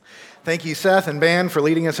Thank you, Seth and band, for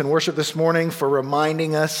leading us in worship this morning, for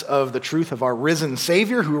reminding us of the truth of our risen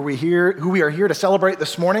Savior, who we are here to celebrate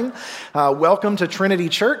this morning. Welcome to Trinity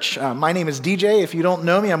Church. My name is DJ. If you don't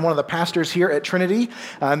know me, I'm one of the pastors here at Trinity.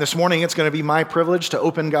 And this morning, it's going to be my privilege to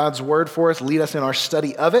open God's Word for us, lead us in our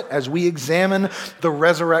study of it as we examine the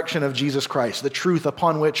resurrection of Jesus Christ, the truth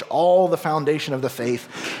upon which all the foundation of the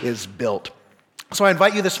faith is built. So I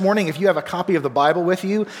invite you this morning, if you have a copy of the Bible with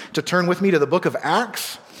you, to turn with me to the book of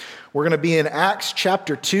Acts. We're going to be in Acts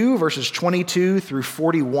chapter 2, verses 22 through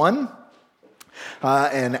 41,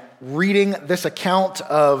 and reading this account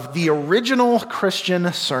of the original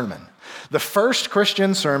Christian sermon, the first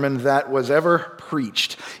Christian sermon that was ever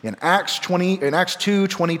preached in Acts 2,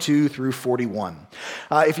 22 through 41.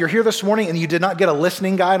 If you're here this morning and you did not get a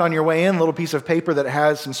listening guide on your way in, a little piece of paper that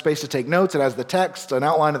has some space to take notes, it has the text, an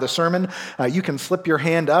outline of the sermon, you can slip your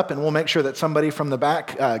hand up and we'll make sure that somebody from the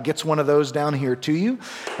back gets one of those down here to you.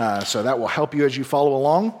 So that will help you as you follow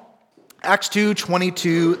along. Acts 2,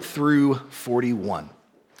 22 through 41.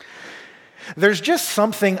 There's just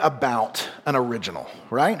something about an original,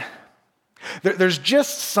 right? There's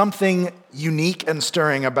just something unique and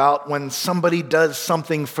stirring about when somebody does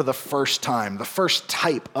something for the first time, the first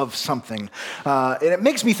type of something. And it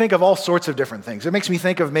makes me think of all sorts of different things. It makes me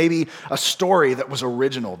think of maybe a story that was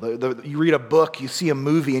original. You read a book, you see a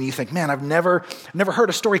movie, and you think, man, I've never heard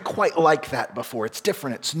a story quite like that before. It's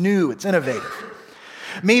different, it's new, it's innovative.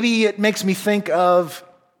 Maybe it makes me think of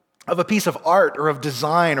a piece of art or of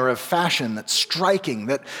design or of fashion that's striking,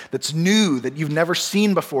 that's new, that you've never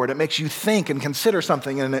seen before, that makes you think and consider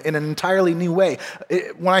something in an entirely new way.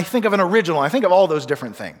 When I think of an original, I think of all those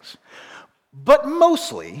different things. But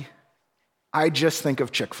mostly, I just think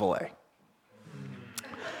of Chick-fil-A,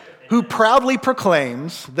 who proudly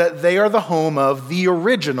proclaims that they are the home of the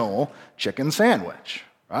original chicken sandwich,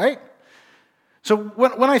 right? So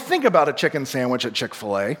when I think about a chicken sandwich at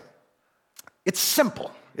Chick-fil-A, it's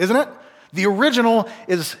simple. Isn't it? The original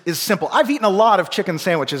is simple. I've eaten a lot of chicken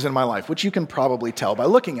sandwiches in my life, which you can probably tell by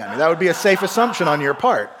looking at me. That would be a safe assumption on your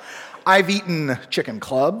part. I've eaten chicken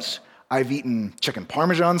clubs. I've eaten chicken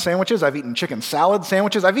Parmesan sandwiches. I've eaten chicken salad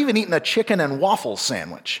sandwiches. I've even eaten a chicken and waffles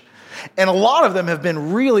sandwich. And a lot of them have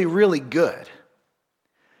been really, really good.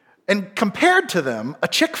 And compared to them, a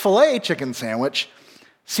Chick-fil-A chicken sandwich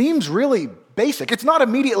seems really basic. It's not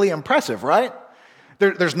immediately impressive, right?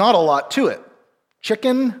 There's not a lot to it.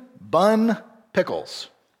 Chicken, bun, pickles.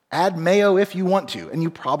 Add mayo if you want to, and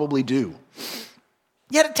you probably do.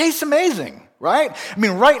 Yet it tastes amazing, right? I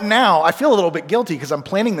mean, right now, I feel a little bit guilty because I'm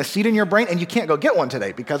planting the seed in your brain, and you can't go get one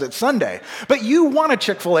today because it's Sunday. But you want a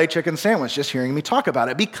Chick-fil-A chicken sandwich just hearing me talk about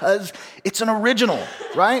it because it's an original,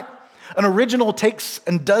 right? An original takes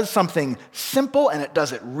and does something simple, and it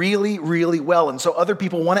does it really, really well. And so other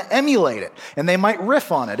people want to emulate it, and they might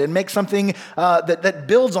riff on it and make something that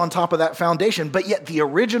builds on top of that foundation. But yet the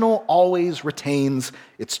original always retains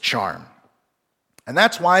its charm. And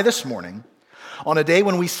that's why this morning, on a day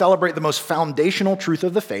when we celebrate the most foundational truth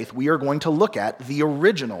of the faith, we are going to look at the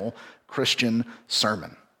original Christian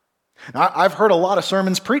sermon. Now, I've heard a lot of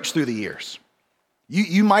sermons preached through the years.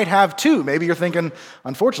 You might have too. Maybe you're thinking,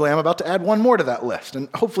 unfortunately, I'm about to add one more to that list, and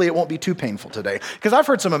hopefully it won't be too painful today. Because I've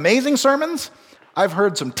heard some amazing sermons, I've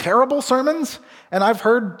heard some terrible sermons, and I've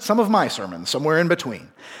heard some of my sermons, somewhere in between.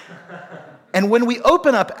 And when we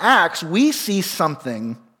open up Acts, we see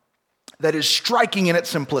something that is striking in its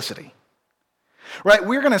simplicity. Right?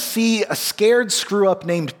 We're going to see a scared screw-up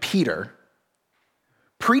named Peter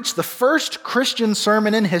preach the first Christian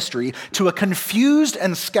sermon in history to a confused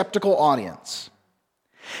and skeptical audience.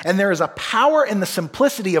 And there is a power in the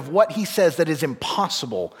simplicity of what he says that is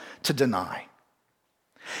impossible to deny.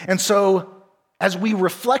 And so, as we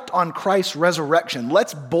reflect on Christ's resurrection,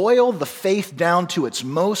 let's boil the faith down to its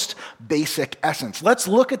most basic essence. Let's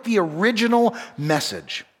look at the original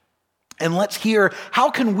message. And let's hear, how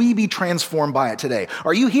can we be transformed by it today?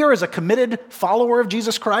 Are you here as a committed follower of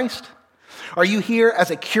Jesus Christ? Are you here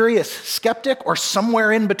as a curious skeptic or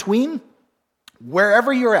somewhere in between?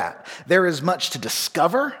 Wherever you're at, there is much to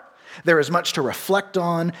discover, there is much to reflect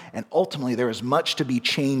on, and ultimately there is much to be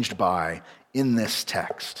changed by in this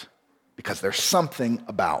text, because there's something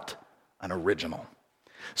about an original.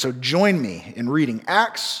 So join me in reading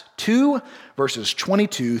Acts 2, verses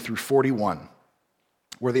 22 through 41,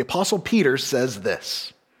 where the Apostle Peter says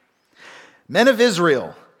this: "Men of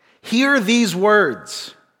Israel, hear these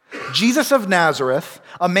words. Jesus of Nazareth,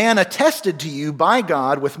 a man attested to you by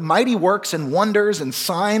God with mighty works and wonders and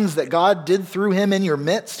signs that God did through him in your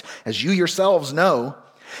midst, as you yourselves know.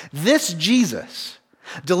 This Jesus,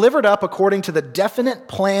 delivered up according to the definite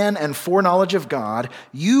plan and foreknowledge of God,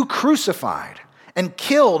 you crucified and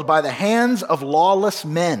killed by the hands of lawless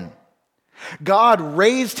men. God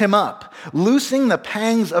raised him up, loosing the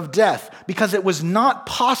pangs of death, because it was not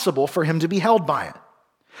possible for him to be held by it.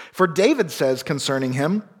 For David says concerning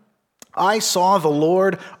him, I saw the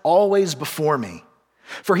Lord always before me.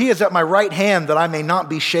 For he is at my right hand that I may not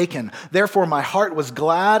be shaken. Therefore my heart was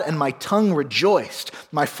glad and my tongue rejoiced.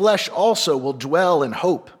 My flesh also will dwell in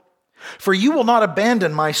hope. For you will not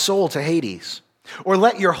abandon my soul to Hades, or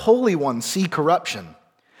let your Holy One see corruption.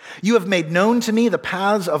 You have made known to me the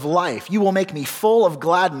paths of life. You will make me full of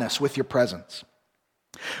gladness with your presence.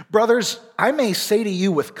 Brothers, I may say to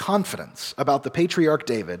you with confidence about the patriarch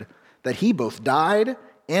David that he both died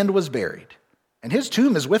and was buried, and his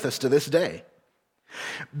tomb is with us to this day.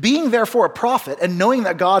 Being therefore a prophet, and knowing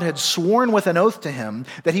that God had sworn with an oath to him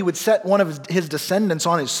that he would set one of his descendants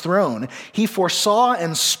on his throne, he foresaw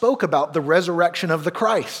and spoke about the resurrection of the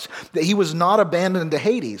Christ, that he was not abandoned to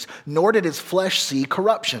Hades, nor did his flesh see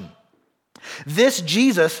corruption. This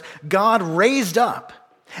Jesus God raised up,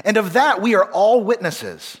 and of that we are all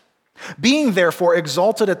witnesses. Being therefore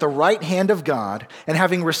exalted at the right hand of God, and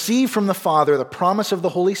having received from the Father the promise of the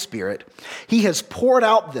Holy Spirit, he has poured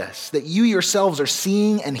out this that you yourselves are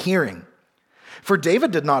seeing and hearing. For David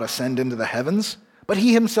did not ascend into the heavens, but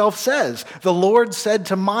he himself says, the Lord said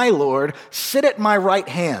to my Lord, sit at my right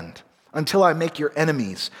hand until I make your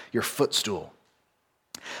enemies your footstool.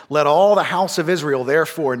 Let all the house of Israel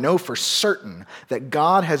therefore know for certain that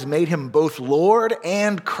God has made him both Lord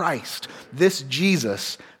and Christ, this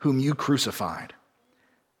Jesus whom you crucified.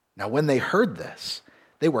 Now when they heard this,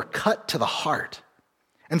 they were cut to the heart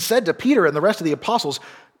and said to Peter and the rest of the apostles,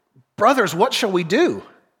 brothers, what shall we do?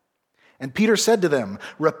 And Peter said to them,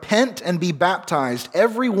 repent and be baptized,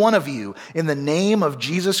 every one of you, in the name of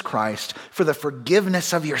Jesus Christ for the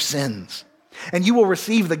forgiveness of your sins, and you will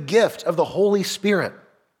receive the gift of the Holy Spirit.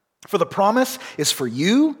 For the promise is for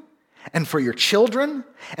you and for your children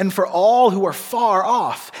and for all who are far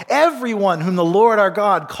off, everyone whom the Lord our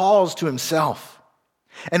God calls to himself.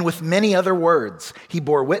 And with many other words, he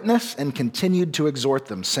bore witness and continued to exhort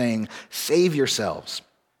them, saying, save yourselves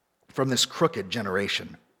from this crooked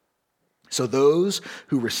generation. So those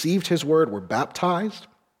who received his word were baptized,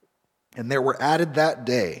 and there were added that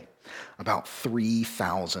day about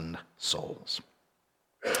 3,000 souls.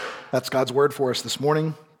 That's God's word for us this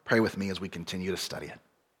morning. Pray with me as we continue to study it.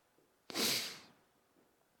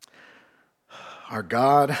 Our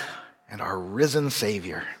God and our risen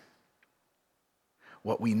Savior,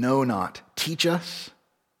 what we know not, teach us.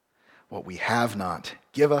 What we have not,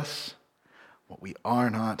 give us. What we are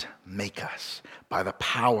not, make us. By the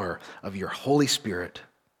power of your Holy Spirit,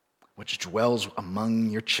 which dwells among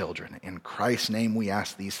your children. In Christ's name we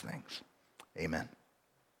ask these things. Amen.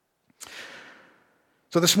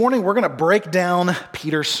 So this morning we're going to break down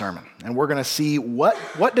Peter's sermon, and we're going to see what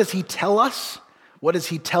does he tell us? What does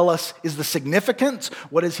he tell us is the significance?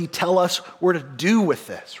 What does he tell us we're to do with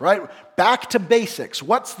this, right? Back to basics.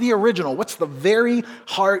 What's the original? What's the very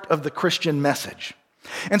heart of the Christian message?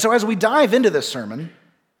 And so as we dive into this sermon,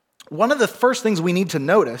 one of the first things we need to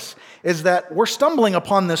notice is that we're stumbling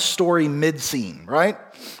upon this story mid-scene, right?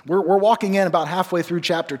 We're walking in about halfway through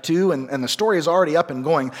chapter 2, and the story is already up and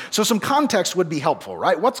going. So some context would be helpful,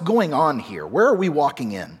 right? What's going on here? Where are we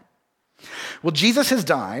walking in? Well, Jesus has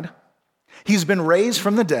died. He's been raised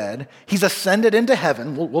from the dead. He's ascended into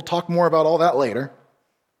heaven. We'll talk more about all that later.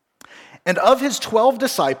 And of his 12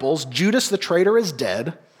 disciples, Judas the traitor is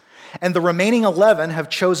dead, and the remaining 11 have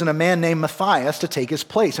chosen a man named Matthias to take his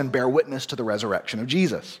place and bear witness to the resurrection of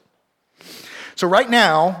Jesus. So right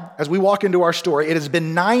now, as we walk into our story, it has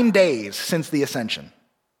been 9 days since the ascension.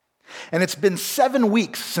 And it's been 7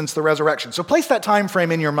 weeks since the resurrection. So place that time frame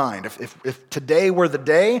in your mind. If today were the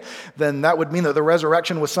day, then that would mean that the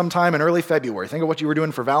resurrection was sometime in early February. Think of what you were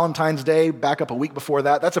doing for Valentine's Day, back up a week before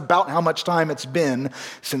that. That's about how much time it's been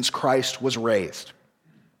since Christ was raised.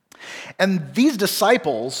 And these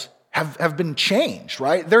disciples have been changed,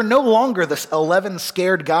 right? They're no longer the 11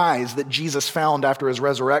 scared guys that Jesus found after his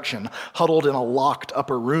resurrection, huddled in a locked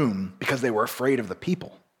upper room because they were afraid of the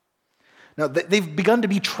people. Now, they've begun to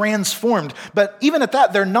be transformed, but even at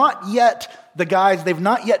that, they're not yet the guys, they've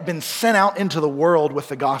not yet been sent out into the world with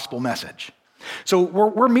the gospel message. So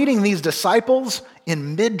we're meeting these disciples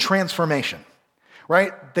in mid-transformation,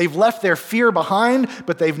 right? They've left their fear behind,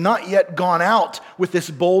 but they've not yet gone out with this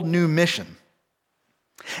bold new mission.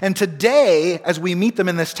 And today, as we meet them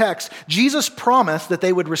in this text, Jesus promised that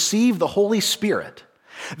they would receive the Holy Spirit,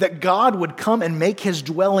 that God would come and make his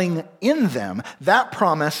dwelling in them. That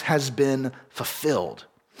promise has been fulfilled.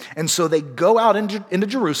 And so they go out into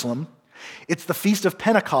Jerusalem It's the Feast of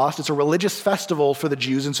Pentecost. It's a religious festival for the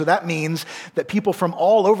Jews, and so that means that people from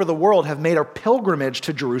all over the world have made a pilgrimage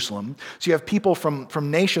to Jerusalem. So you have people from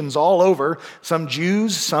nations all over, some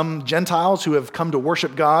Jews, some Gentiles who have come to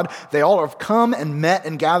worship God. They all have come and met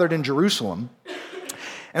and gathered in Jerusalem.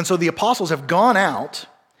 And so the apostles have gone out,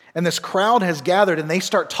 and this crowd has gathered, and they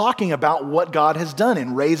start talking about what God has done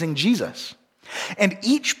in raising Jesus. And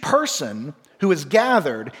each person who is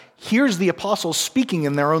gathered hears the apostles speaking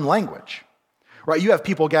in their own language. Right? You have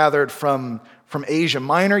people gathered from Asia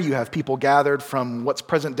Minor. You have people gathered from what's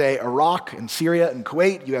present-day Iraq and Syria and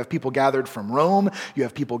Kuwait. You have people gathered from Rome. You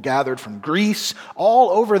have people gathered from Greece.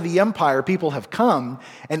 All over the empire, people have come,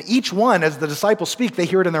 and each one, as the disciples speak, they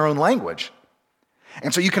hear it in their own language.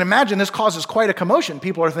 And so you can imagine this causes quite a commotion.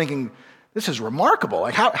 People are thinking, this is remarkable.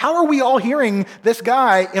 Like, how are we all hearing this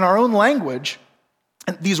guy in our own language?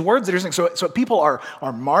 And these words that are saying, so people are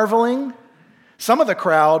marveling. Some of the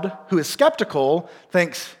crowd who is skeptical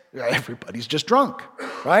thinks, everybody's just drunk,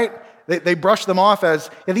 right? They brush them off as,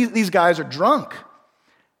 these guys are drunk.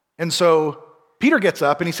 And so Peter gets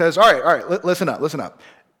up and he says, all right, listen up.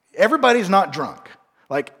 Everybody's not drunk.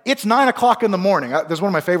 Like, it's 9 o'clock in the morning. There's one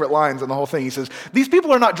of my favorite lines in the whole thing. He says, these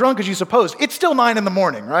people are not drunk as you suppose. It's still 9 in the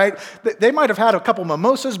morning, right? They might have had a couple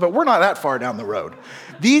mimosas, but we're not that far down the road.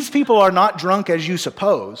 These people are not drunk as you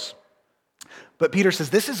suppose. But Peter says,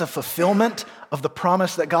 this is a fulfillment of the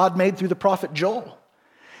promise that God made through the prophet Joel.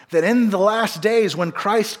 That in the last days when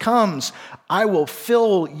Christ comes, I will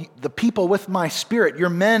fill the people with my spirit. Your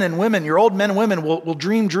men and women, your old men and women will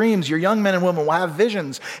dream dreams. Your young men and women will have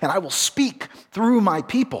visions, and I will speak through my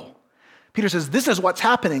people. Peter says, this is what's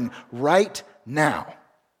happening right now.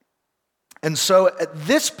 And so at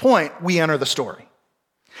this point, we enter the story.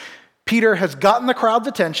 Peter has gotten the crowd's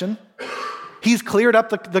attention. He's cleared up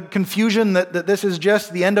the confusion that this is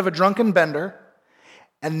just the end of a drunken bender.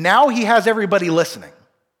 And now he has everybody listening.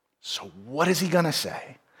 So what is he going to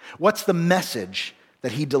say? What's the message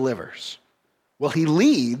that he delivers? Well, he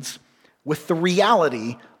leads with the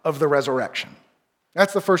reality of the resurrection.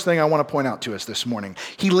 That's the first thing I want to point out to us this morning.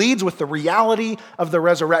 He leads with the reality of the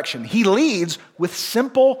resurrection. He leads with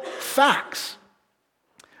simple facts.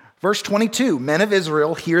 Verse 22, men of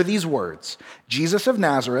Israel, hear these words. Jesus of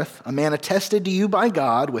Nazareth, a man attested to you by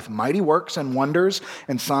God with mighty works and wonders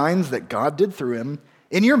and signs that God did through him,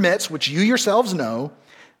 in your midst, which you yourselves know,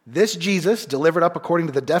 this Jesus, delivered up according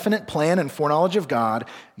to the definite plan and foreknowledge of God,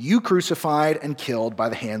 you crucified and killed by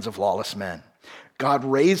the hands of lawless men. God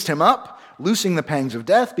raised him up, loosing the pangs of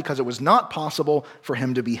death, because it was not possible for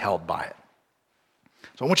him to be held by it.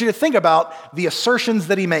 So I want you to think about the assertions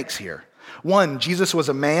that he makes here. One, Jesus was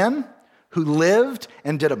a man who lived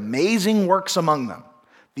and did amazing works among them.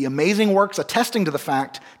 The amazing works attesting to the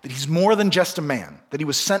fact that he's more than just a man, that he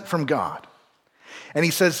was sent from God. And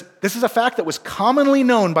he says, this is a fact that was commonly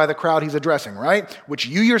known by the crowd he's addressing, right? Which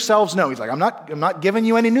you yourselves know. He's like, I'm not giving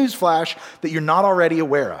you any news flash that you're not already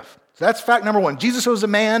aware of. So that's fact number one. Jesus was a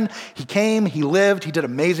man. He came, he lived, he did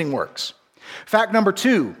amazing works. Fact number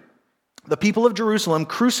two, the people of Jerusalem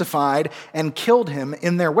crucified and killed him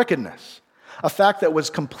in their wickedness. A fact that was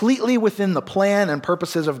completely within the plan and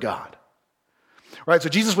purposes of God. Right, so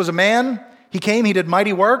Jesus was a man. He came, he did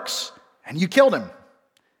mighty works, and you killed him.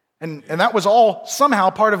 And that was all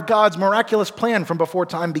somehow part of God's miraculous plan from before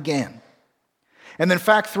time began. And then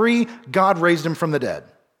fact three, God raised him from the dead.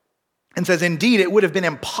 And says, indeed, it would have been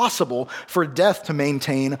impossible for death to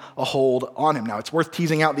maintain a hold on him. Now, it's worth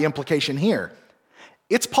teasing out the implication here.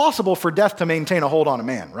 It's possible for death to maintain a hold on a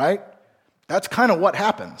man, right? That's kind of what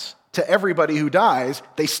happens to everybody who dies.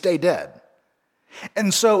 They stay dead.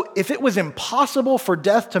 And so if it was impossible for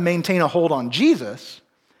death to maintain a hold on Jesus,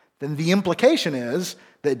 then the implication is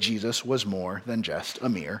that Jesus was more than just a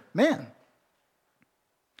mere man.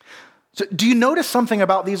 So do you notice something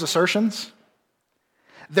about these assertions?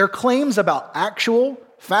 They're claims about actual,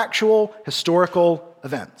 factual, historical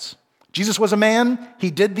events. Jesus was a man,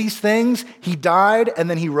 he did these things, he died, and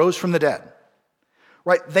then he rose from the dead.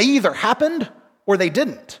 Right? They either happened or they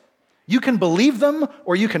didn't. You can believe them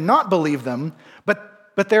or you cannot believe them,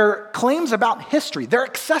 but they're claims about history. They're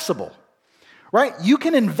accessible. Right? You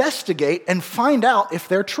can investigate and find out if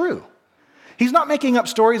they're true. He's not making up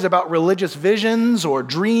stories about religious visions or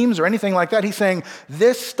dreams or anything like that. He's saying,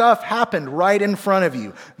 this stuff happened right in front of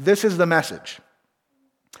you. This is the message.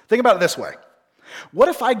 Think about it this way. What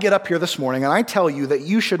if I get up here this morning and I tell you that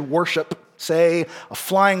you should worship, say, a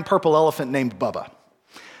flying purple elephant named Bubba?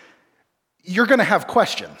 You're going to have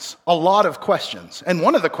questions, a lot of questions. And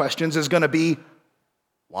one of the questions is going to be,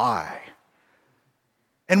 why?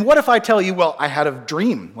 And what if I tell you, well, I had a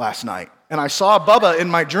dream last night, and I saw Bubba in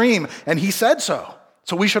my dream, and he said so.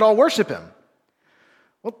 so we should all worship him.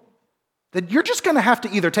 Well, then you're just going to have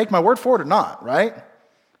to either take my word for it or not, right?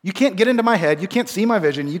 You can't get into my head. You can't see my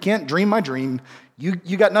vision. You can't dream my dream.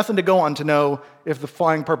 You got nothing to go on to know if the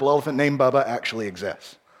flying purple elephant named Bubba actually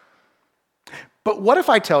exists. But what if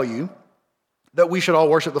I tell you that we should all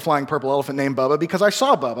worship the flying purple elephant named Bubba because I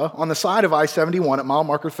saw Bubba on the side of I-71 at mile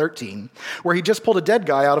marker 13, where he just pulled a dead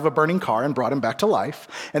guy out of a burning car and brought him back to life,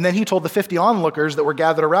 and then he told the 50 onlookers that were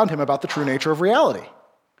gathered around him about the true nature of reality.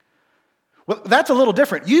 Well, that's a little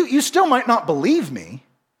different. You still might not believe me,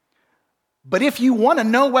 but if you want to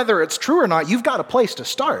know whether it's true or not, you've got a place to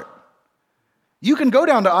start. You can go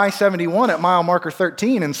down to I-71 at mile marker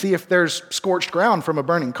 13 and see if there's scorched ground from a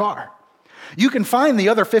burning car. You can find the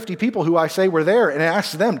other 50 people who I say were there and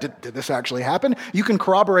ask them, did this actually happen? You can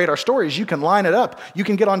corroborate our stories. You can line it up. You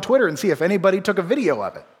can get on Twitter and see if anybody took a video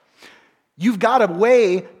of it. You've got a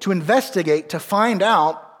way to investigate to find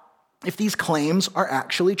out if these claims are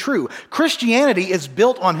actually true. Christianity is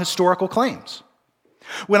built on historical claims.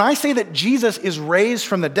 When I say that Jesus is raised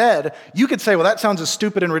from the dead, you could say, well, that sounds as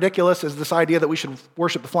stupid and ridiculous as this idea that we should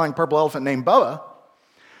worship the flying purple elephant named Bubba.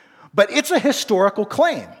 But it's a historical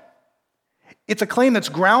claim. It's a claim that's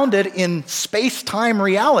grounded in space-time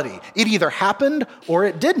reality. It either happened or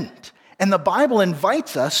it didn't. And the Bible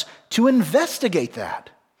invites us to investigate that.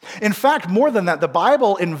 In fact, more than that, the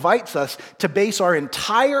Bible invites us to base our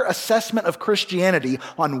entire assessment of Christianity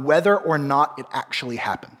on whether or not it actually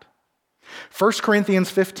happened. 1 Corinthians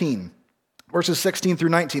 15, verses 16 through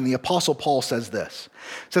 19, the Apostle Paul says this.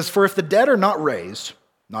 It says, "For if the dead are not raised,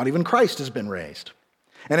 not even Christ has been raised.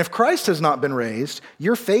 And if Christ has not been raised,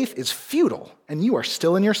 your faith is futile, and you are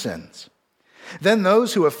still in your sins. Then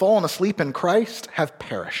those who have fallen asleep in Christ have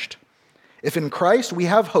perished. If in Christ we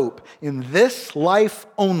have hope in this life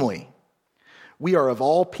only, we are of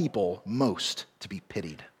all people most to be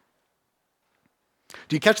pitied."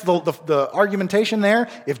 Do you catch the argumentation there?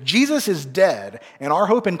 If Jesus is dead and our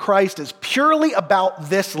hope in Christ is purely about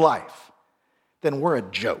this life, then we're a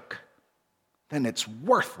joke. Then it's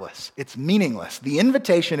worthless. It's meaningless. The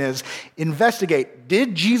invitation is investigate.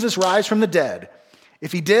 Did Jesus rise from the dead?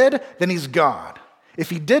 If he did, then he's God. If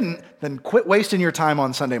he didn't, then quit wasting your time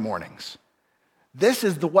on Sunday mornings. This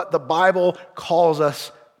is what the Bible calls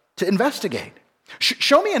us to investigate.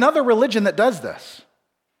 Show me another religion that does this.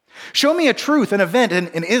 Show me a truth, an event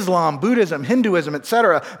in Islam, Buddhism, Hinduism,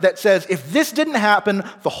 etc., that says if this didn't happen,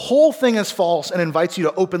 the whole thing is false and invites you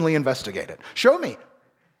to openly investigate it. Show me.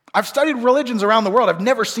 I've studied religions around the world. I've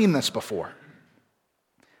never seen this before.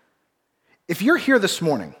 If you're here this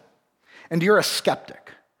morning and you're a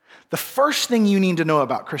skeptic, the first thing you need to know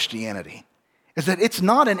about Christianity is that it's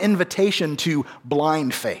not an invitation to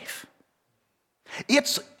blind faith.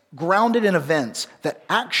 It's grounded in events that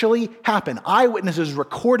actually happen. Eyewitnesses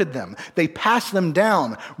recorded them. They passed them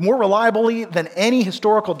down more reliably than any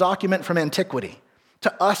historical document from antiquity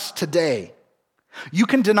to us today. You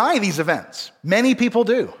can deny these events. Many people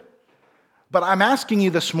do. But I'm asking you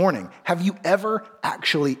this morning, have you ever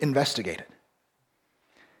actually investigated?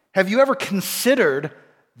 Have you ever considered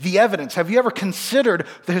the evidence? Have you ever considered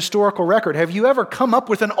the historical record? Have you ever come up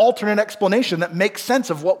with an alternate explanation that makes sense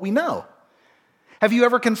of what we know? Have you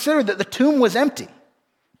ever considered that the tomb was empty?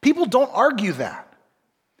 People don't argue that.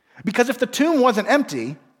 Because if the tomb wasn't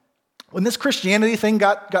empty, when this Christianity thing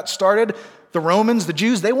got started, the Romans, the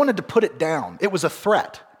Jews, they wanted to put it down. It was a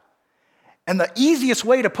threat. And the easiest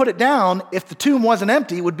way to put it down, if the tomb wasn't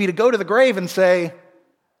empty, would be to go to the grave and say,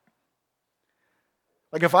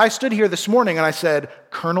 like if I stood here this morning and I said,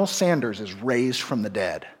 Colonel Sanders is raised from the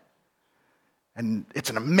dead. And it's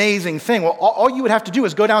an amazing thing. Well, all you would have to do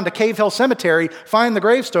is go down to Cave Hill Cemetery, find the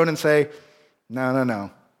gravestone and say, no.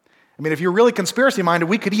 I mean, if you're really conspiracy minded,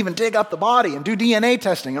 we could even dig up the body and do DNA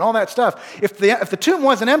testing and all that stuff. If the tomb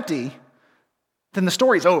wasn't empty, then the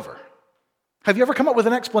story's over. Have you ever come up with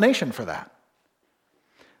an explanation for that?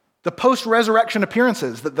 The post-resurrection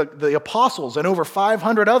appearances that the apostles and over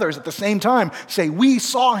 500 others at the same time say, we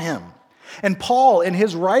saw him. And Paul, in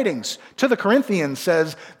his writings to the Corinthians,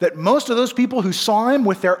 says that most of those people who saw him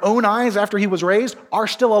with their own eyes after he was raised are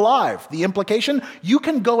still alive. The implication, you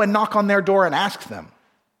can go and knock on their door and ask them.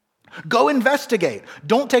 Go investigate.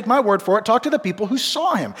 Don't take my word for it. Talk to the people who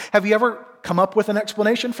saw him. Have you ever come up with an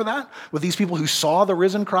explanation for that? With these people who saw the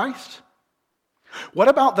risen Christ? What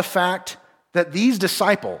about the fact that these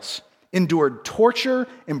disciples endured torture,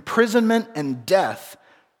 imprisonment, and death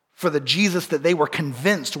for the Jesus that they were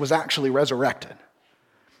convinced was actually resurrected?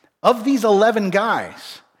 Of these 11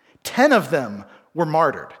 guys, 10 of them were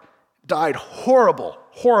martyred, died horrible,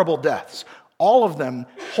 horrible deaths, all of them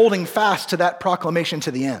holding fast to that proclamation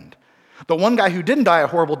to the end. The one guy who didn't die a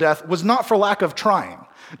horrible death was not for lack of trying.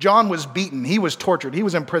 John was beaten, he was tortured, he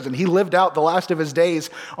was in prison. He lived out the last of his days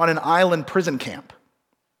on an island prison camp.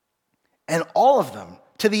 And all of them,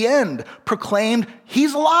 to the end, proclaimed,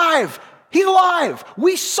 he's alive, he's alive.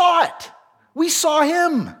 We saw it, we saw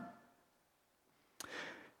him.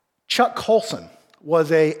 Chuck Colson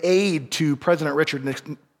was an aide to President Richard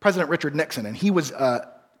Nixon, and he was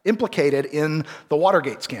implicated in the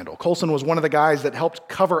Watergate scandal. Colson was one of the guys that helped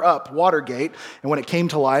cover up Watergate, and when it came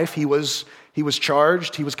to life, he was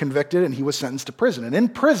charged, he was convicted, and he was sentenced to prison. And in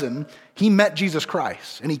prison, he met Jesus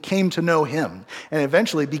Christ, and he came to know him, and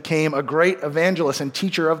eventually became a great evangelist and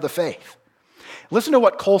teacher of the faith. Listen to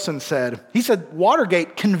what Colson said. He said,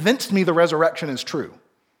 Watergate convinced me the resurrection is true.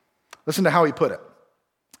 Listen to how he put it.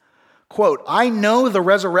 Quote, I know the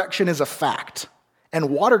resurrection is a fact, and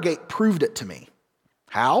Watergate proved it to me.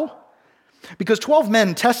 How? Because 12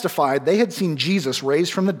 men testified they had seen Jesus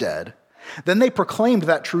raised from the dead. Then they proclaimed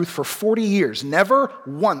that truth for 40 years, never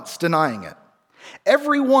once denying it.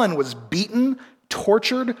 Everyone was beaten,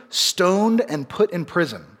 tortured, stoned, and put in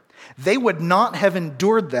prison. They would not have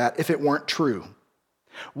endured that if it weren't true.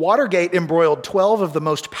 Watergate embroiled 12 of the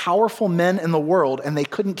most powerful men in the world, and they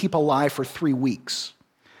couldn't keep alive for 3 weeks.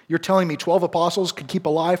 You're telling me 12 apostles could keep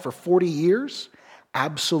alive for 40 years?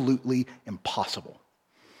 Absolutely impossible.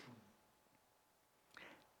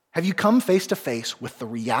 Have you come face to face with the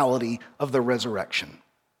reality of the resurrection?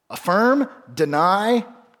 Affirm, deny,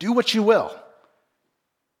 do what you will.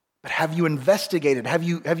 But have you investigated? Have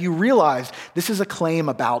you realized this is a claim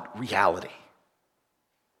about reality?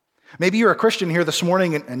 Maybe you're a Christian here this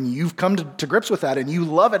morning and you've come to grips with that and you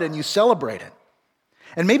love it and you celebrate it.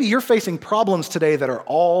 And maybe you're facing problems today that are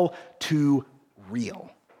all too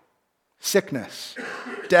real. Sickness,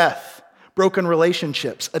 death, broken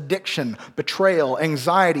relationships, addiction, betrayal,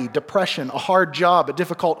 anxiety, depression, a hard job, a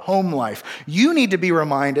difficult home life. You need to be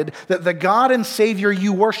reminded that the God and Savior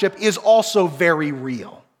you worship is also very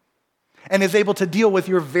real and is able to deal with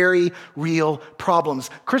your very real problems.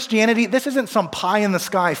 Christianity, this isn't some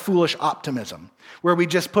pie-in-the-sky foolish optimism where we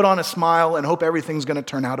just put on a smile and hope everything's going to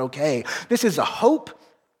turn out okay. This is a hope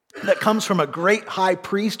that comes from a great high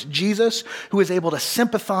priest, Jesus, who is able to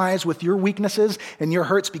sympathize with your weaknesses and your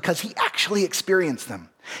hurts because he actually experienced them.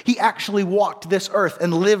 He actually walked this earth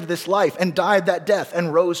and lived this life and died that death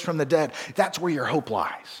and rose from the dead. That's where your hope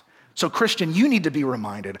lies. So, Christian, you need to be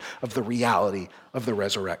reminded of the reality of the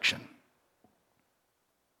resurrection.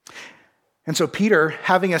 And so Peter,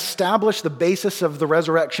 having established the basis of the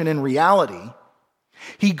resurrection in reality,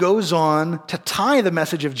 he goes on to tie the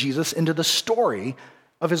message of Jesus into the story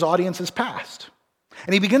of his audience's past.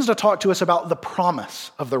 And he begins to talk to us about the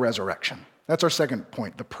promise of the resurrection. That's our second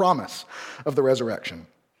point, the promise of the resurrection.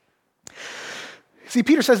 See,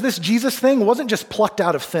 Peter says this Jesus thing wasn't just plucked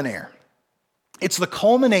out of thin air. It's the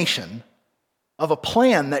culmination of a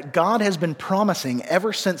plan that God has been promising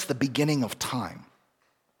ever since the beginning of time.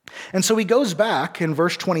 And so he goes back in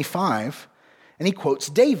verse 25 and he quotes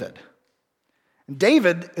David.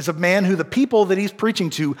 David is a man who the people that he's preaching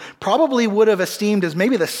to probably would have esteemed as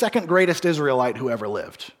maybe the second greatest Israelite who ever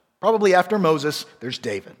lived. Probably after Moses, there's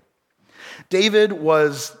David. David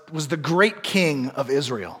was the great king of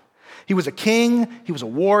Israel. He was a king, he was a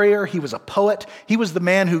warrior, he was a poet. He was the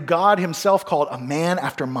man who God himself called a man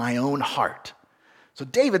after my own heart. So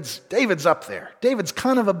David's up there. David's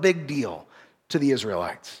kind of a big deal to the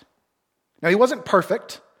Israelites. Now, he wasn't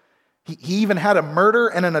perfect. He even had a murder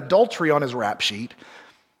and an adultery on his rap sheet.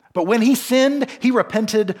 But when he sinned, he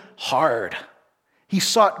repented hard. He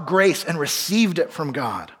sought grace and received it from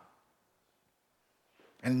God.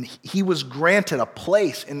 And he was granted a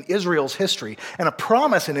place in Israel's history and a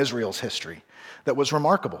promise in Israel's history that was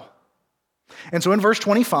remarkable. And so in verse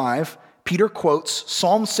 25, Peter quotes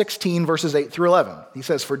Psalm 16, verses 8 through 11. He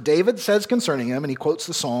says, "For David says concerning him," and he quotes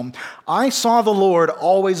the psalm, "I saw the Lord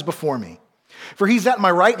always before me. For he's at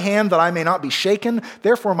my right hand that I may not be shaken.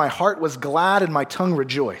 Therefore my heart was glad and my tongue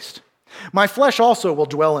rejoiced. My flesh also will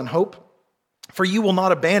dwell in hope. For you will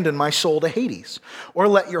not abandon my soul to Hades, or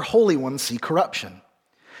let your Holy One see corruption.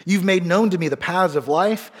 You've made known to me the paths of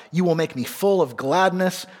life. You will make me full of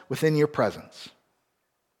gladness within your presence."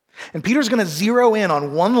 And Peter's going to zero in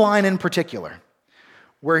on one line in particular,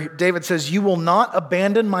 where David says, "You will not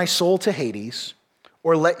abandon my soul to Hades,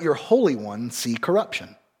 or let your Holy One see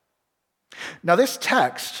corruption." Now, this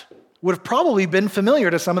text would have probably been familiar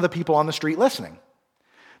to some of the people on the street listening.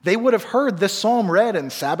 They would have heard this psalm read in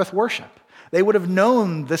Sabbath worship. They would have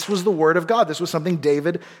known this was the word of God. This was something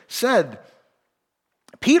David said.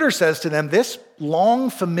 Peter says to them, this long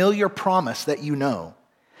familiar promise that you know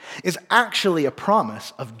is actually a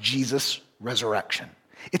promise of Jesus' resurrection.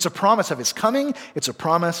 It's a promise of his coming. It's a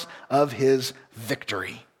promise of his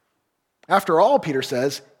victory. After all, Peter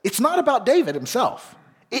says, it's not about David himself.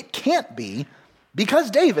 It can't be,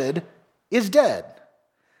 because David is dead.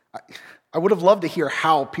 I would have loved to hear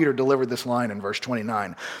how Peter delivered this line in verse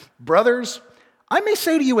 29. Brothers, I may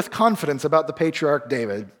say to you with confidence about the patriarch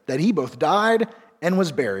David that he both died and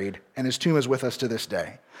was buried, and his tomb is with us to this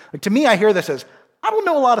day. Like, to me, I hear this as, I don't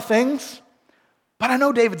know a lot of things, but I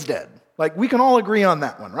know David's dead. Like, we can all agree on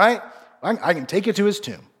that one, right? I can take you to his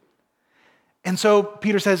tomb. And so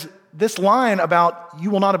Peter says, this line about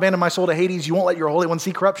you will not abandon my soul to Hades, you won't let your Holy One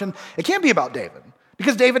see corruption, it can't be about David,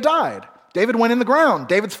 because David died. David went in the ground.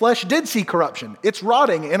 David's flesh did see corruption. It's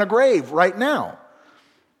rotting in a grave right now.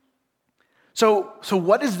 So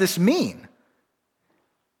what does this mean?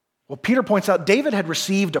 Well, Peter points out David had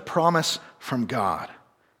received a promise from God,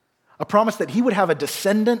 a promise that he would have a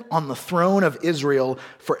descendant on the throne of Israel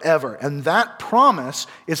forever. And that promise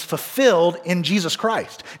is fulfilled in Jesus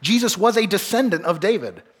Christ. Jesus was a descendant of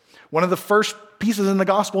David. One of the first pieces in the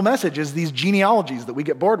gospel message is these genealogies that we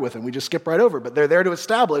get bored with and we just skip right over, but they're there to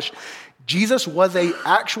establish Jesus was an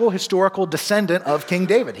actual historical descendant of King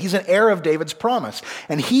David. He's an heir of David's promise,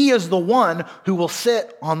 and he is the one who will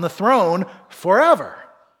sit on the throne forever.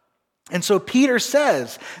 And so Peter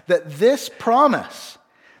says that this promise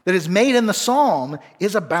that is made in the psalm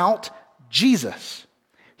is about Jesus.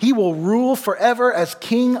 He will rule forever as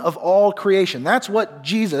king of all creation. That's what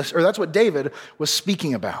David was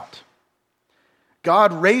speaking about.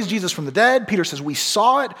 God raised Jesus from the dead. Peter says we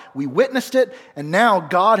saw it, we witnessed it, and now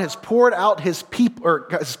God has poured out his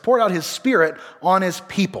spirit on his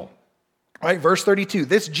people. Right, verse 32,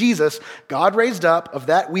 this Jesus God raised up, of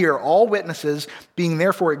that we are all witnesses, being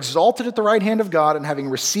therefore exalted at the right hand of God, and having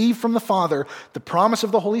received from the Father the promise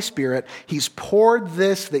of the Holy Spirit, he's poured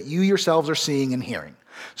this that you yourselves are seeing and hearing.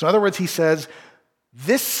 So in other words, he says,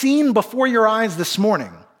 this scene before your eyes this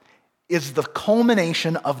morning is the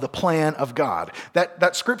culmination of the plan of God.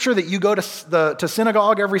 That scripture that you go to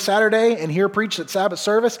synagogue every Saturday and hear preached at Sabbath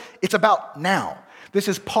service, it's about now. This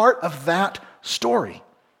is part of that story.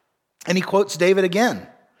 And he quotes David again.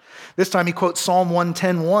 This time he quotes Psalm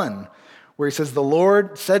 110:1, where he says, the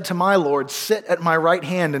Lord said to my Lord, sit at my right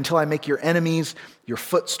hand until I make your enemies your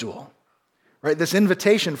footstool. Right? This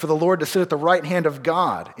invitation for the Lord to sit at the right hand of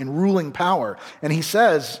God in ruling power. And he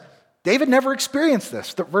says, David never experienced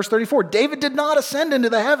this. Verse 34, David did not ascend into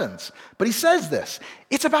the heavens. But he says this,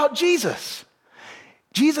 it's about Jesus.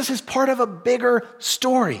 Jesus is part of a bigger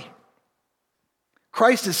story.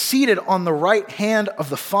 Christ is seated on the right hand of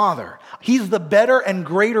the Father. He's the better and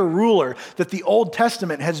greater ruler that the Old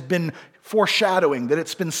Testament has been foreshadowing, that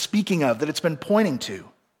it's been speaking of, that it's been pointing to.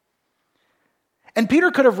 And Peter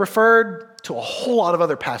could have referred to a whole lot of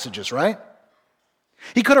other passages, right?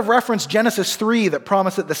 He could have referenced Genesis 3 that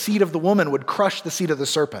promised that the seed of the woman would crush the seed of the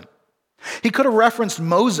serpent. He could have referenced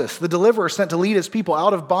Moses, the deliverer sent to lead his people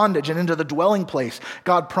out of bondage and into the dwelling place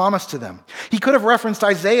God promised to them. He could have referenced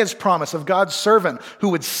Isaiah's promise of God's servant who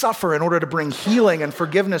would suffer in order to bring healing and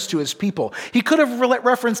forgiveness to his people. He could have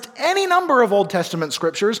referenced any number of Old Testament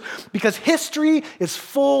scriptures because history is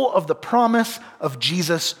full of the promise of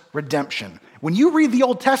Jesus' redemption. When you read the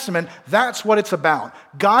Old Testament, that's what it's about.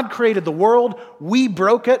 God created the world, we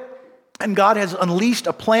broke it, and God has unleashed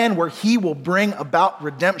a plan where he will bring about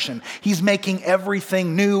redemption. He's making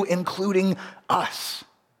everything new, including us.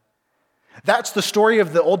 That's the story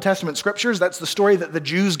of the Old Testament scriptures. That's the story that the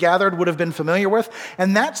Jews gathered would have been familiar with.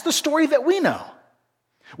 And that's the story that we know.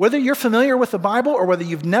 Whether you're familiar with the Bible or whether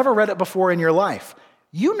you've never read it before in your life,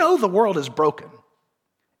 you know the world is broken.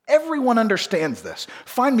 Everyone understands this.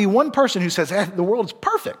 Find me one person who says, the world is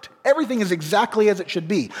perfect. Everything is exactly as it should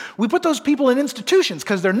be. We put those people in institutions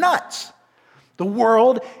because they're nuts. The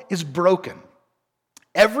world is broken.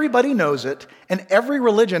 Everybody knows it, and every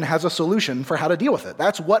religion has a solution for how to deal with it.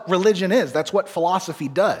 That's what religion is. That's what philosophy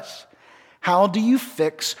does. How do you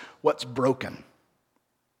fix what's broken?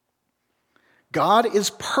 God is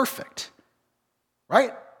perfect,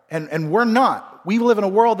 right? And we're not. We live in a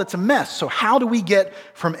world that's a mess. So how do we get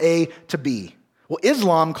from A to B? Well,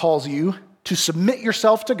 Islam calls you to submit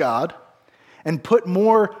yourself to God and put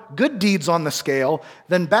more good deeds on the scale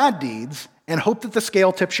than bad deeds and hope that the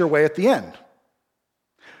scale tips your way at the end.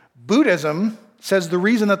 Buddhism says the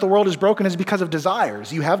reason that the world is broken is because of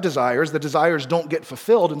desires. You have desires, the desires don't get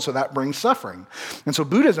fulfilled, and so that brings suffering. And so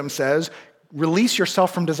Buddhism says, release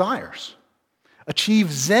yourself from desires.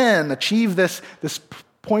 Achieve Zen, achieve this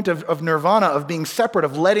point of nirvana, of being separate,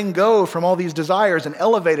 of letting go from all these desires and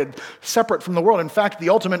elevated, separate from the world. In fact, the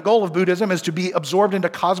ultimate goal of Buddhism is to be absorbed into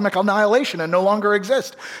cosmic annihilation and no longer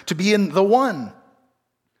exist, to be in the one.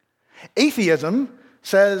 Atheism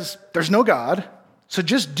says there's no God, so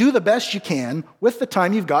just do the best you can with the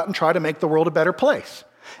time you've got and try to make the world a better place.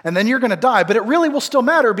 And then you're going to die, but it really will still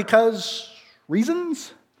matter because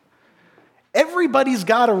reasons? Everybody's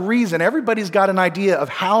got a reason. Everybody's got an idea of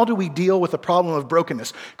how do we deal with the problem of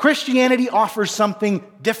brokenness. Christianity offers something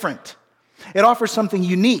different. It offers something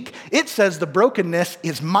unique. It says the brokenness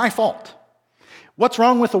is my fault. What's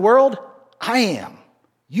wrong with the world? I am.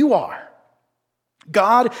 You are.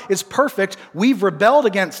 God is perfect. We've rebelled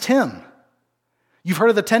against him. You've heard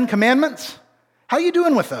of the 10 Commandments? How are you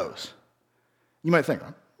doing with those? You might think,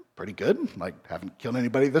 pretty good. Like, haven't killed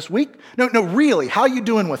anybody this week. No, really, how are you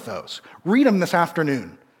doing with those? Read them this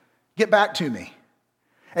afternoon. Get back to me.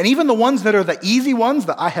 And even the ones that are the easy ones,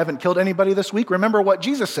 that I haven't killed anybody this week, remember what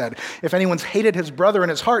Jesus said. If anyone's hated his brother in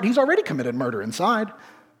his heart, he's already committed murder inside.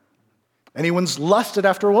 Anyone's lusted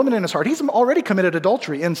after a woman in his heart, he's already committed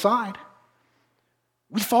adultery inside.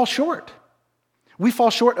 We fall short. We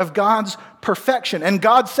fall short of God's perfection. And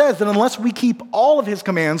God says that unless we keep all of his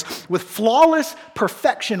commands with flawless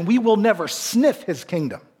perfection, we will never sniff his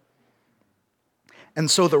kingdom. And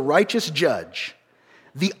so the righteous judge,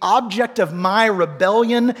 the object of my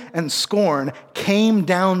rebellion and scorn, came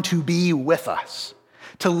down to be with us,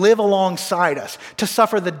 to live alongside us, to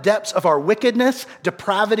suffer the depths of our wickedness,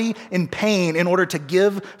 depravity, and pain in order to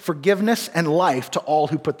give forgiveness and life to all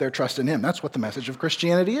who put their trust in him. That's what the message of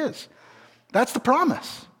Christianity is. That's the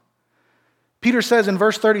promise. Peter says in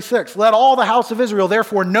verse 36, let all the house of Israel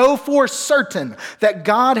therefore know for certain that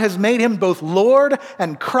God has made him both Lord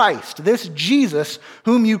and Christ, this Jesus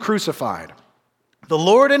whom you crucified. The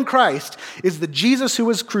Lord and Christ is the Jesus who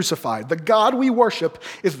was crucified. The God we worship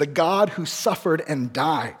is the God who suffered and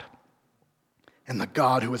died, and the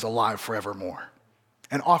God who is alive forevermore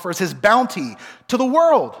and offers his bounty to the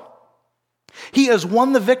world. He has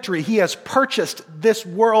won the victory. He has purchased this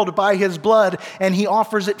world by his blood, and he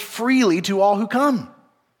offers it freely to all who come.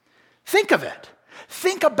 Think of it.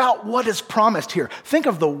 Think about what is promised here. Think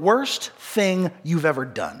of the worst thing you've ever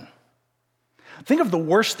done. Think of the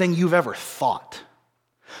worst thing you've ever thought.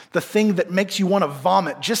 The thing that makes you want to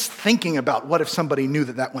vomit just thinking about what if somebody knew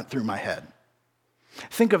that went through my head.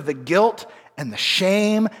 Think of the guilt and the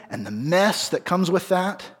shame and the mess that comes with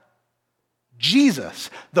that.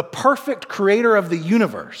 Jesus, the perfect creator of the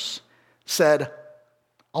universe, said,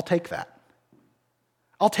 I'll take that.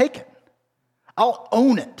 I'll take it. I'll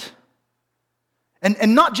own it.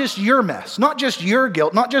 And not just your mess, not just your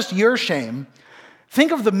guilt, not just your shame.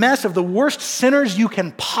 Think of the mess of the worst sinners you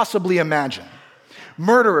can possibly imagine.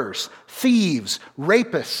 Murderers, thieves,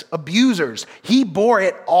 rapists, abusers. He bore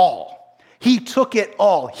it all. He took it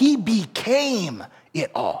all. He became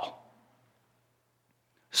it all,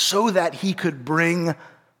 so that he could bring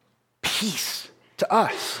peace to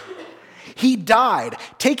us. He died,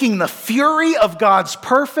 taking the fury of God's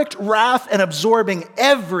perfect wrath and absorbing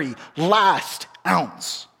every last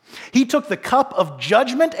ounce. He took the cup of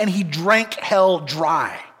judgment and he drank hell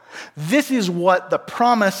dry. This is what the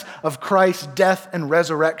promise of Christ's death and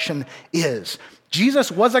resurrection is.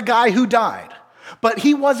 Jesus was a guy who died, but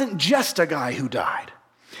he wasn't just a guy who died.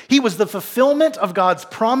 He was the fulfillment of God's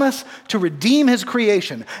promise to redeem his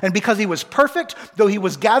creation. And because he was perfect, though he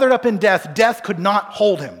was gathered up in death, death could not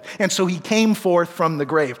hold him. And so he came forth from the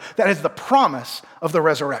grave. That is the promise of the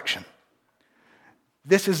resurrection.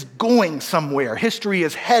 This is going somewhere. History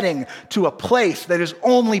is heading to a place that is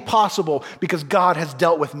only possible because God has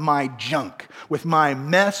dealt with my junk, with my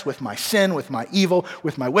mess, with my sin, with my evil,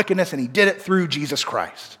 with my wickedness, and he did it through Jesus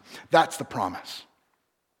Christ. That's the promise.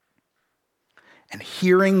 And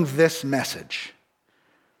hearing this message,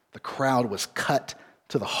 the crowd was cut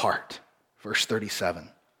to the heart. Verse 37.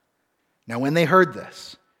 Now when they heard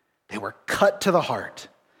this, they were cut to the heart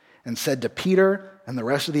and said to Peter and the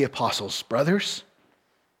rest of the apostles, brothers,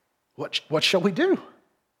 what shall we do?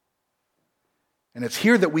 And it's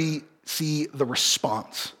here that we see the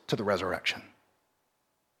response to the resurrection.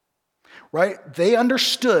 Right? They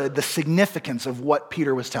understood the significance of what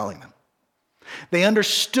Peter was telling them. They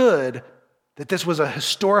understood that this was a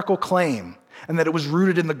historical claim and that it was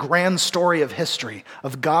rooted in the grand story of history,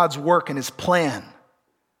 of God's work and his plan.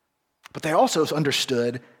 But they also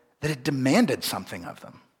understood that it demanded something of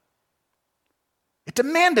them. It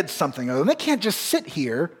demanded something of them. They can't just sit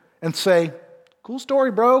here and say, cool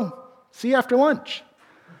story, bro. See you after lunch.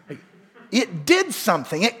 It did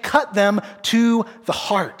something. It cut them to the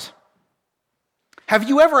heart. Have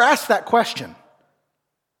you ever asked that question?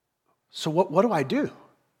 So what do I do?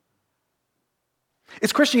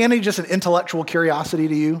 Is Christianity just an intellectual curiosity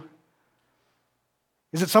to you?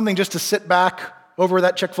 Is it something just to sit back over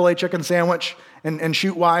that Chick-fil-A chicken sandwich and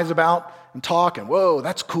shoot wise about and talk and, whoa,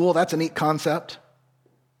 that's cool, that's a neat concept?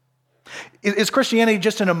 Is Christianity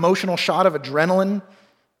just an emotional shot of adrenaline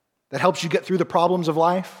that helps you get through the problems of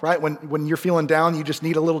life, right? When you're feeling down, you just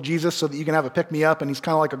need a little Jesus so that you can have a pick-me-up, and he's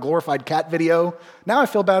kind of like a glorified cat video. Now I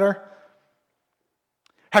feel better.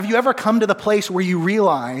 Have you ever come to the place where you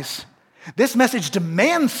realize this message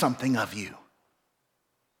demands something of you?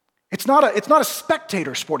 It's not a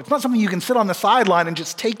spectator sport. It's not something you can sit on the sideline and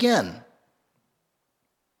just take in.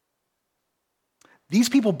 These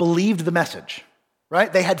people believed the message,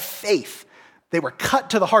 right? They had faith. They were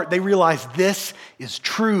cut to the heart. They realized this is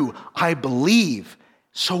true. I believe.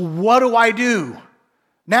 So what do I do?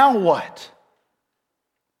 Now what?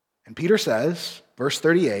 And Peter says, verse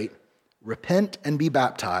 38, repent and be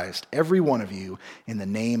baptized, every one of you, in the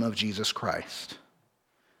name of Jesus Christ.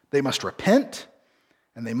 They must repent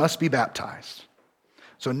and they must be baptized.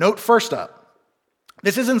 So note first up,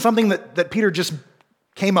 this isn't something that Peter just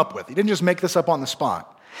came up with. He didn't just make this up on the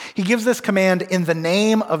spot. He gives this command in the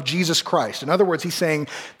name of Jesus Christ. In other words, he's saying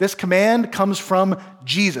this command comes from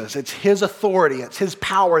Jesus. It's his authority. It's his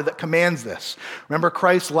power that commands this. Remember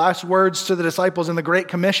Christ's last words to the disciples in the Great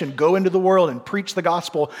Commission, go into the world and preach the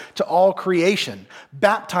gospel to all creation,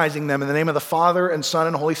 baptizing them in the name of the Father and Son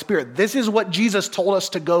and Holy Spirit. This is what Jesus told us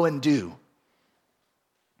to go and do.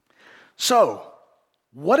 So,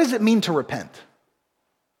 what does it mean to repent?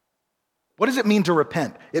 What does it mean to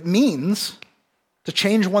repent? It means to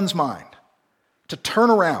change one's mind, to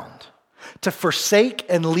turn around, to forsake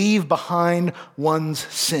and leave behind one's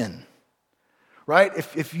sin, right?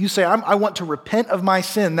 If you say, I want to repent of my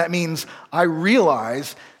sin, that means I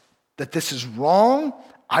realize that this is wrong.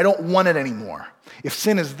 I don't want it anymore. If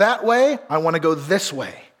sin is that way, I want to go this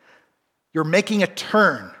way. You're making a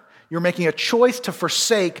turn. You're making a choice to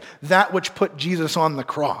forsake that which put Jesus on the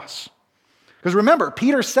cross. Because remember,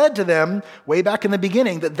 Peter said to them way back in the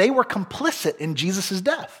beginning that they were complicit in Jesus'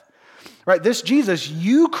 death. Right? This Jesus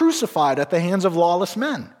you crucified at the hands of lawless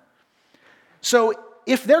men. So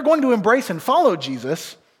if they're going to embrace and follow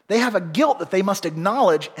Jesus, they have a guilt that they must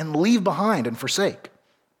acknowledge and leave behind and forsake.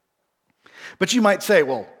 But you might say,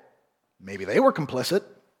 well, maybe they were complicit,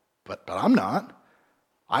 but I'm not.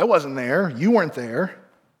 I wasn't there. You weren't there.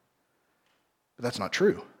 But that's not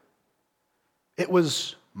true. It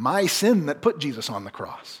was my sin that put Jesus on the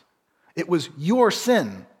cross. It was your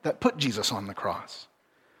sin that put Jesus on the cross.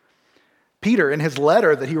 Peter, in his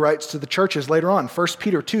letter that he writes to the churches later on, 1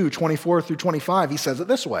 Peter 2, 24 through 25, he says it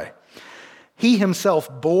this way. He himself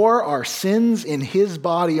bore our sins in his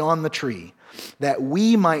body on the tree, that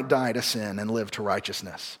we might die to sin and live to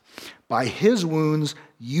righteousness. By his wounds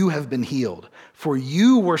you have been healed, for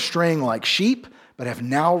you were straying like sheep, but have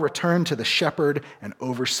now returned to the shepherd and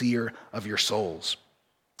overseer of your souls.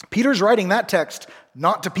 Peter's writing that text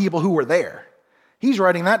not to people who were there. He's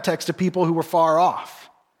writing that text to people who were far off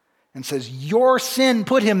and says, your sin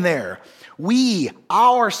put him there.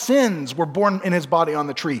 Our sins were born in his body on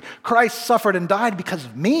the tree. Christ suffered and died because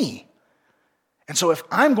of me. And so if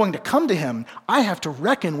I'm going to come to him, I have to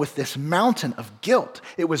reckon with this mountain of guilt.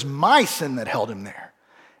 It was my sin that held him there.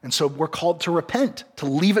 And so we're called to repent, to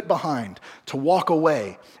leave it behind, to walk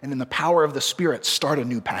away, and in the power of the Spirit, start a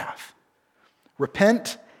new path.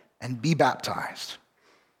 Repent and be baptized.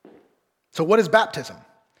 So what is baptism?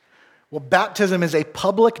 Well, baptism is a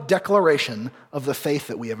public declaration of the faith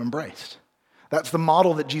that we have embraced. That's the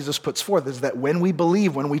model that Jesus puts forth, is that when we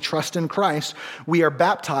believe, when we trust in Christ, we are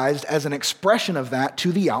baptized as an expression of that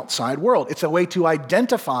to the outside world. It's a way to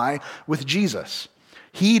identify with Jesus.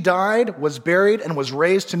 He died, was buried, and was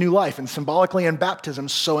raised to new life. And symbolically in baptism,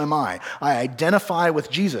 so am I. I identify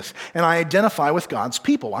with Jesus, and I identify with God's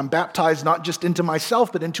people. I'm baptized not just into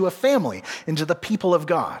myself, but into a family, into the people of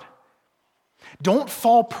God. Don't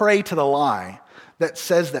fall prey to the lie that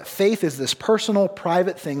says that faith is this personal,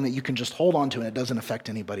 private thing that you can just hold on to and it doesn't affect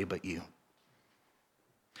anybody but you.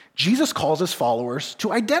 Jesus calls his followers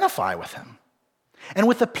to identify with him and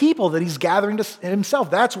with the people that he's gathering to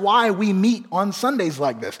himself. That's why we meet on Sundays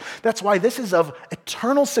like this. That's why this is of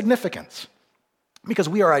eternal significance, because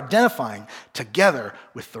we are identifying together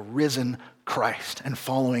with the risen Christ and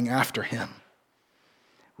following after him.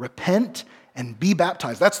 Repent and be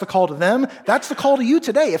baptized. That's the call to them. That's the call to you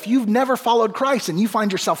today. If you've never followed Christ and you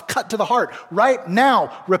find yourself cut to the heart, right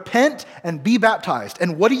now, repent and be baptized.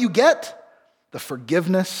 And what do you get? The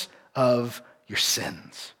forgiveness of your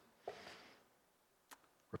sins.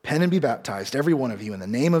 Repent and be baptized, every one of you, in the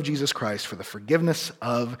name of Jesus Christ for the forgiveness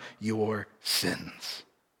of your sins.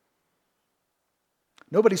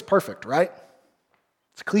 Nobody's perfect, right?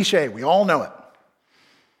 It's a cliche. We all know it.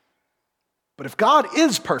 But if God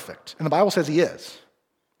is perfect, and the Bible says he is,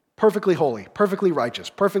 perfectly holy, perfectly righteous,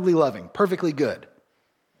 perfectly loving, perfectly good,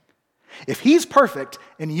 If he's perfect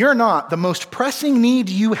and you're not, the most pressing need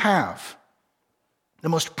you have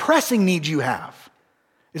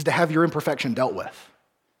is to have your imperfection dealt with,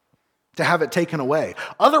 to have it taken away.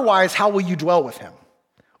 Otherwise, how will you dwell with him?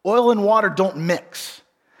 Oil and water don't mix.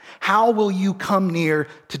 How will you come near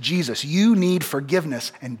to Jesus? You need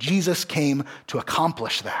forgiveness, and Jesus came to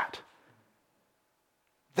accomplish that.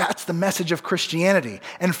 That's the message of Christianity.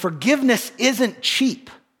 And forgiveness isn't cheap.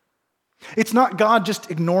 It's not God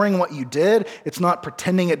just ignoring what you did. It's not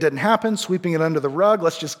pretending it didn't happen, sweeping it under the rug.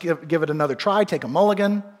 Let's just give it another try, take a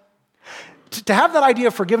mulligan. To have that idea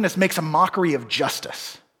of forgiveness makes a mockery of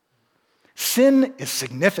justice. Sin is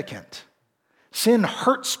significant. Sin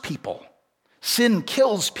hurts people. Sin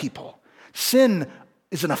kills people. Sin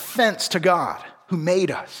is an offense to God who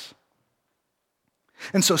made us.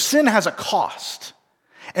 And so sin has a cost.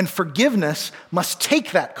 And forgiveness must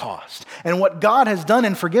take that cost. And what God has done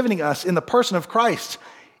in forgiving us in the person of Christ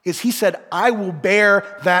is he said, I will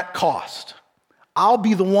bear that cost. I'll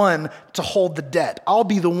be the one to hold the debt. I'll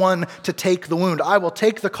be the one to take the wound. I will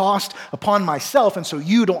take the cost upon myself, and so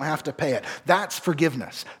you don't have to pay it. That's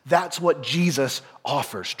forgiveness. That's what Jesus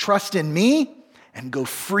offers. Trust in me and go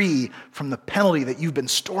free from the penalty that you've been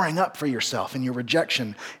storing up for yourself in your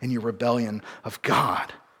rejection and your rebellion of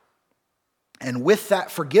God. And with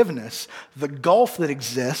that forgiveness, the gulf that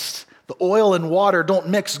exists, the oil and water don't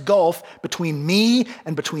mix gulf between me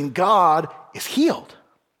and between God is healed.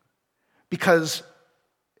 Because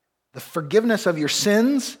the forgiveness of your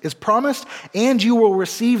sins is promised, and you will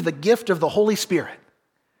receive the gift of the Holy Spirit.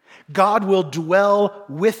 God will dwell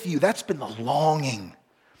with you. That's been the longing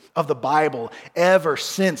of the Bible ever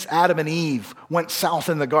since Adam and Eve went south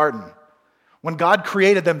in the garden. When God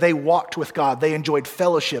created them, they walked with God. They enjoyed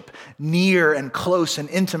fellowship, near and close and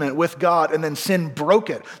intimate with God, and then sin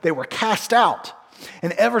broke it. They were cast out.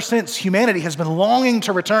 And ever since, humanity has been longing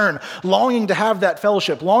to return, longing to have that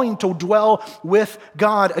fellowship, longing to dwell with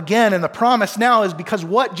God again. And the promise now is because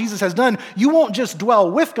what Jesus has done, you won't just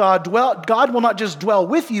dwell with God. God will not just dwell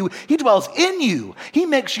with you. He dwells in you. He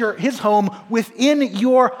makes his home within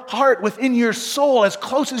your heart, within your soul, as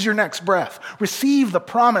close as your next breath. Receive the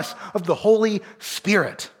promise of the Holy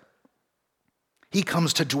Spirit. He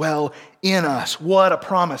comes to dwell in us. What a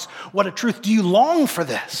promise. What a truth. Do you long for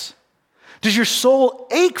this? Does your soul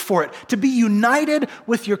ache for it, to be united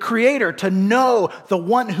with your Creator, to know the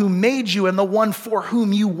one who made you and the one for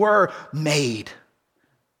whom you were made?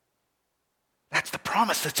 That's the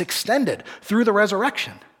promise that's extended through the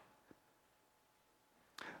resurrection.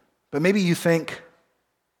 But maybe you think,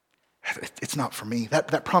 it's not for me.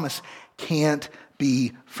 That promise can't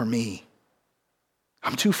be for me.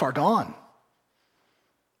 I'm too far gone.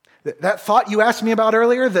 That thought you asked me about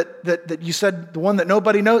earlier, that you said the one that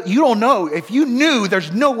nobody knows, you don't know. If you knew,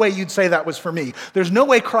 there's no way you'd say that was for me. There's no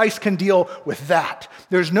way Christ can deal with that.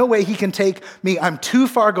 There's no way he can take me. I'm too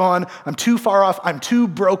far gone. I'm too far off. I'm too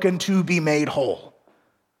broken to be made whole.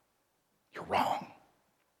 You're wrong.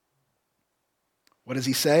 What does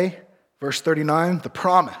he say? Verse 39, the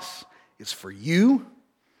promise is for you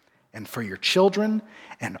and for your children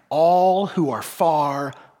and all who are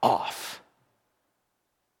far off.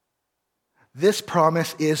 This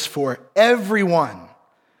promise is for everyone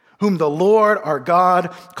whom the Lord our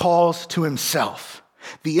God calls to himself.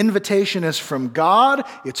 The invitation is from God,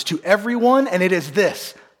 it's to everyone, and it is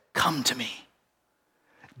this: come to me.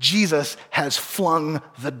 Jesus has flung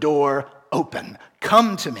the door open.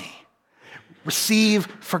 Come to me. Receive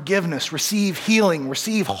forgiveness, receive healing,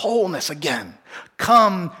 receive wholeness again.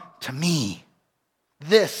 Come to me.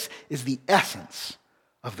 This is the essence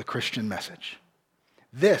of the Christian message.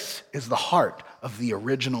 This is the heart of the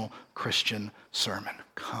original Christian sermon.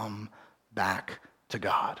 Come back to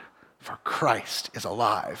God, for Christ is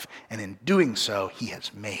alive, and in doing so, he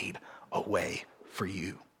has made a way for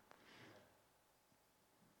you.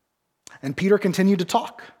 And Peter continued to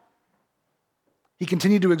talk. He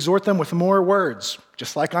continued to exhort them with more words,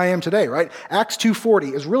 just like I am today, right? Acts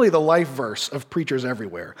 2:40 is really the life verse of preachers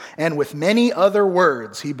everywhere. And with many other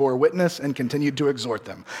words, he bore witness and continued to exhort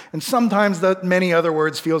them. And sometimes the many other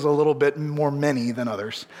words feels a little bit more many than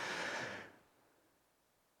others.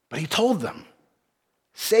 But he told them,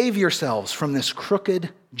 save yourselves from this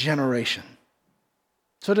crooked generation.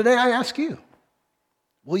 So today I ask you,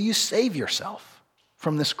 will you save yourself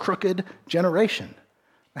from this crooked generation?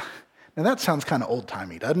 Now that sounds kind of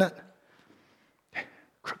old-timey, doesn't it?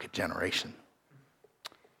 Crooked generation.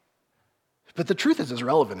 But the truth is as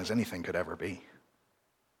relevant as anything could ever be.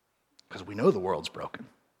 Because we know the world's broken.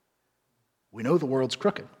 We know the world's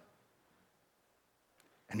crooked.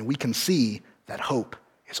 And we can see that hope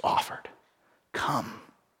is offered. Come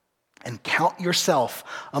and count count yourself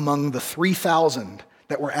among the 3,000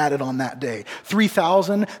 that were added on that day.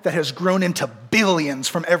 3,000 that has grown into billions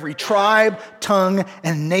from every tribe, tongue,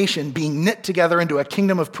 and nation being knit together into a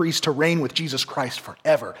kingdom of priests to reign with Jesus Christ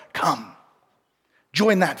forever. Come,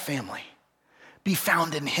 join that family. Be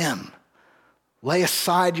found in him. Lay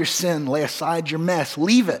aside your sin, lay aside your mess,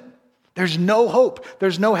 leave it. There's no hope,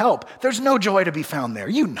 there's no help, there's no joy to be found there.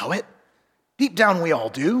 You know it. Deep down we all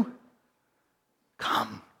do.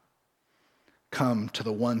 Come to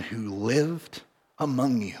the one who lived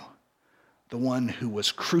among you, the one who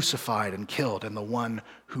was crucified and killed, and the one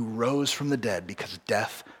who rose from the dead because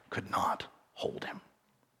death could not hold him.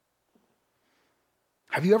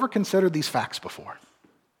 Have you ever considered these facts before?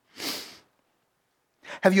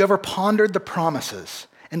 Have you ever pondered the promises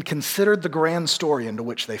and considered the grand story into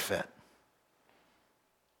which they fit?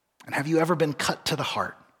 And have you ever been cut to the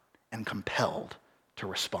heart and compelled to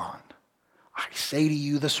respond? I say to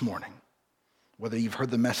you this morning, whether you've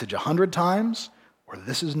heard the message 100 times or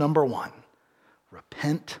this is number 1,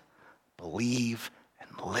 repent, believe,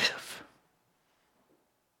 and live.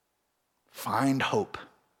 Find hope.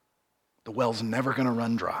 The well's never going to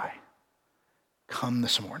run dry. Come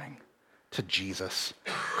this morning to Jesus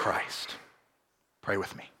Christ. Pray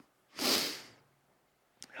with me.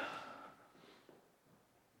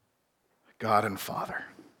 God and Father,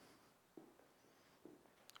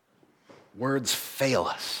 words fail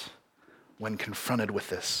us when confronted with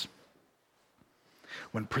this,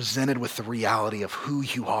 when presented with the reality of who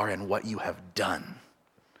you are and what you have done.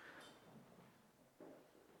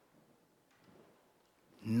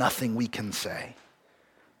 Nothing we can say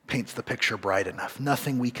paints the picture bright enough.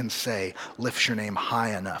 Nothing we can say lifts your name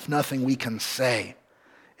high enough. Nothing we can say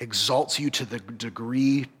exalts you to the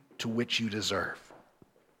degree to which you deserve.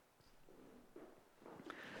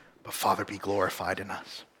 But Father, be glorified in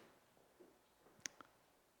us.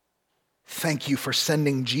 Thank you for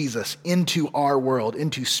sending Jesus into our world,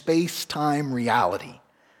 into space-time reality,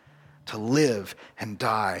 to live and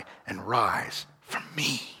die and rise for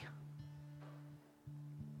me.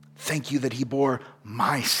 Thank you that he bore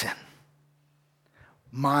my sin,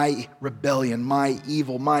 my rebellion, my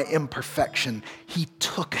evil, my imperfection. He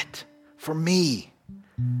took it for me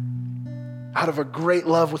out of a great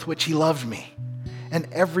love with which he loved me and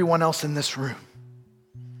everyone else in this room.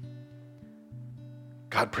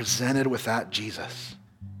 God, presented with that Jesus,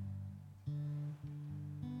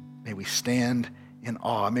 may we stand in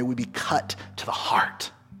awe. May we be cut to the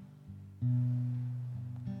heart.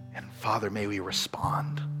 And Father, may we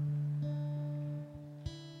respond.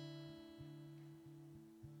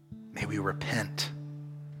 May we repent.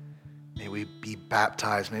 May we be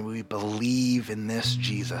baptized. May we believe in this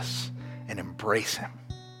Jesus and embrace him.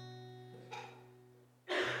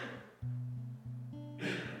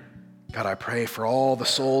 God, I pray for all the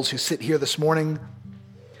souls who sit here this morning.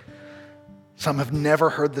 Some have never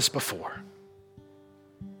heard this before.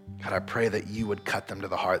 God, I pray that you would cut them to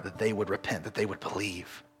the heart, that they would repent, that they would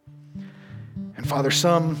believe. And Father,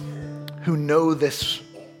 some who know this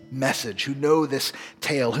message, who know this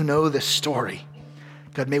tale, who know this story,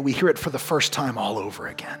 God, may we hear it for the first time all over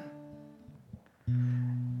again.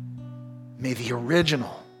 May the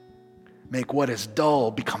original make what is dull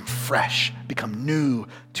become fresh, become new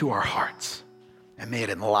to our hearts. And may it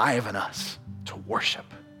enliven us to worship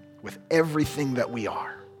with everything that we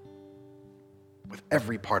are, with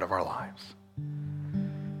every part of our lives.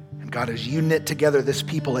 And God, as you knit together this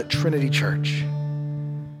people at Trinity Church,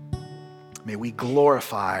 may we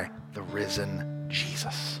glorify the risen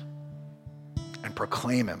Jesus and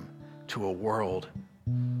proclaim him to a world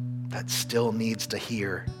that still needs to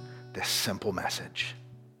hear this simple message,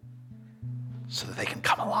 so that they can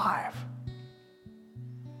come alive.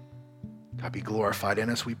 God, be glorified in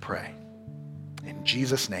us, we pray. In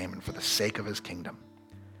Jesus' name and for the sake of his kingdom.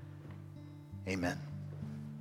 Amen.